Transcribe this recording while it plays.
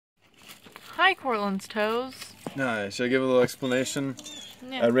Hi, Cortland's toes. Nice. Should I give a little explanation?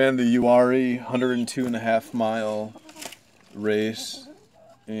 Yeah. I ran the Uwharrie 102.5 mile race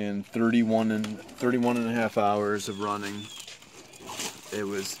in 31 and a half hours of running. It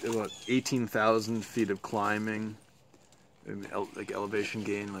was about 18,000 feet of climbing, like elevation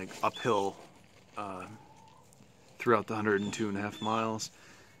gain, like uphill throughout the 102.5 miles.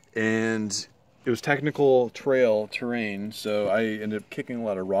 And it was technical trail terrain, so I ended up kicking a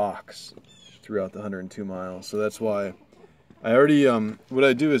lot of rocks throughout the 102 miles. So that's why I already, what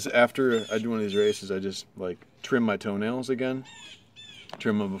I do is after I do one of these races, I just like trim my toenails again.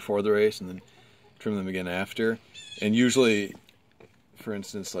 Trim them before the race and then trim them again after. And usually, for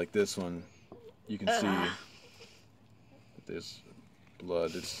instance, like this one, you can see that there's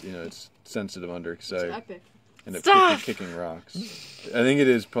blood. It's, you know, it's sensitive under because I end up kicking rocks. I think it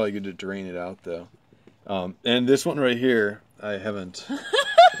is probably good to drain it out though. And this one right here, I haven't.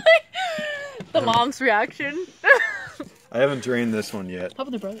 The mom's reaction. I haven't drained this one yet. How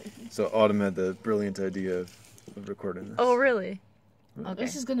about the brother? So Autumn had the brilliant idea of recording this. Oh, really? Okay.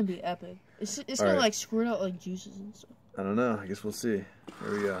 This is gonna be epic. It's gonna like squirt out like juices and stuff. I don't know. I guess we'll see.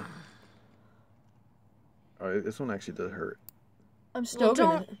 Here we go. All right, this one actually does hurt. I'm still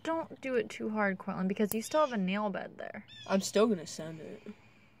gonna. Don't do it too hard, Cortland, because you still have a nail bed there. I'm still gonna send it.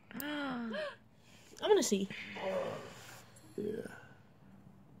 I'm gonna see. Yeah.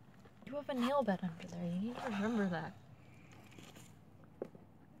 You have a nail bed under there. You need to remember that.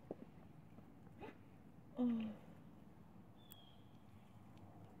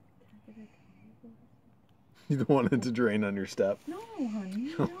 You don't want it to drain on your step. No,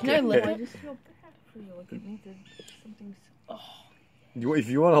 honey. Okay. Can I lick I it? just feel bad for you. Look at me. Something's... If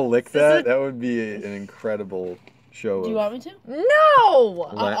you want to lick that, that would be an incredible show. Do you want me to? No!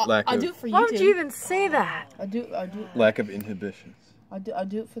 I'll do it for you. Why would you even say that? I do. Lack of inhibitions. I do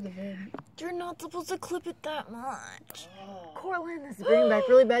it for the vid. You're not supposed to clip it that much. Cortland, this is bringing back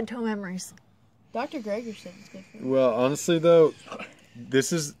really bad toe memories. Dr. Greger said it's good for you. Well, honestly though,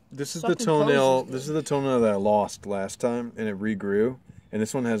 this is the toenail. This is the toenail that I lost last time, and it regrew. And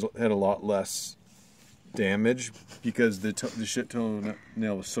this one had a lot less damage because the shit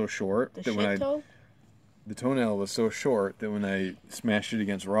toenail was so short that the toenail was so short that when I smashed it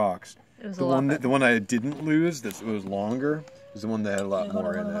against rocks, the one I didn't lose that was longer is the one that had a lot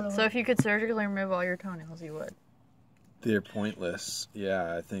more in it. So if you could surgically remove all your toenails, you would. They're pointless.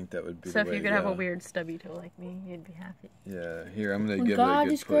 Yeah, I think that would be. So if you could have a weird stubby toe like me, you'd be happy. Yeah, here I'm gonna give it a good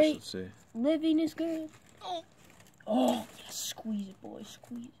push. Great. Let's see. Living is good. Oh, squeeze it, boy,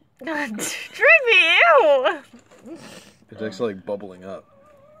 squeeze it. God, Drippy, ew! It's actually like bubbling up.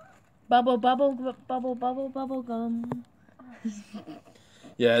 Bubble, bubble, bubble, bubble, bubble gum.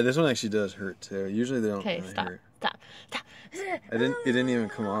 Yeah, this one actually does hurt too. Usually they don't. Okay, really stop. hurt. Stop. It didn't even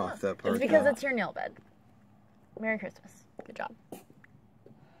come off that part. It's because it's your nail bed. Merry Christmas. Good job.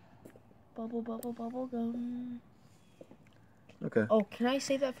 Bubble, bubble, bubble gum. Okay. Oh, can I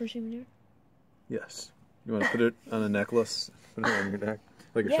save that for souvenir? Yes. You want to put it on a necklace? Put it on your neck,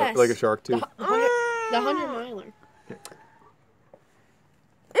 like a shark tooth. The 100-miler.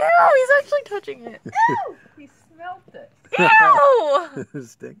 Ew! He's actually touching it. Ew! He smelled it. Ew!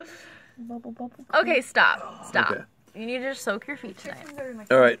 Stink. Bubble, bubble. Okay, stop. Stop. Okay. You need to just soak your feet tonight.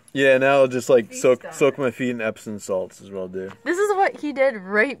 All right. Yeah. Now I'll just like soak my feet in Epsom salts is what I'll do. This is what he did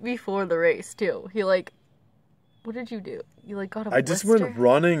right before the race too. He like, what did you do? You like got a blister? I just went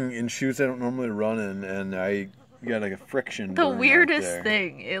running in shoes I don't normally run in, and I got like a friction. The weirdest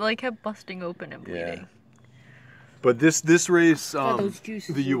thing. It like kept busting open and bleeding. Yeah. But this race, the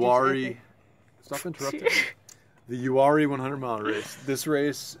Uwharrie. Stop interrupting. The Uwharrie 100-mile race. This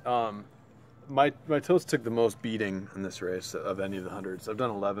race, my toes took the most beating in this race of any of the hundreds. I've done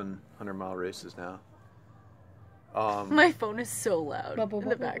 11 100-mile races now. My phone is so loud in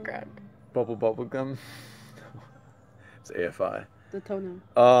the background. Bubble gum. It's AFI. The toenail.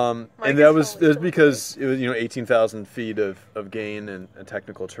 And that was because it was 18,000 feet of gain and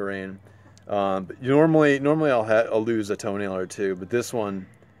technical terrain. But normally I'll lose a toenail or two, but this one,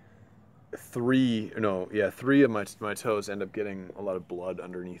 three of my toes end up getting a lot of blood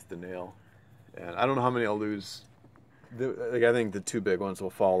underneath the nail, and I don't know how many I'll lose. I think the two big ones will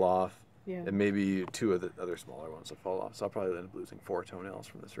fall off, and maybe two of the other smaller ones will fall off. So I'll probably end up losing 4 toenails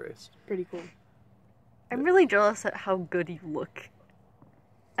from this race. Pretty cool. I'm really jealous at how good you look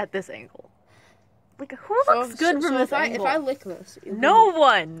at this angle. Like, who looks good from this angle? If I lick this, no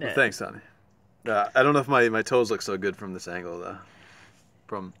one. Well, thanks, honey. I don't know if my toes look so good from this angle though.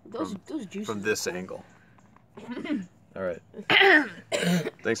 From this angle. All right.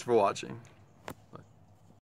 Thanks for watching.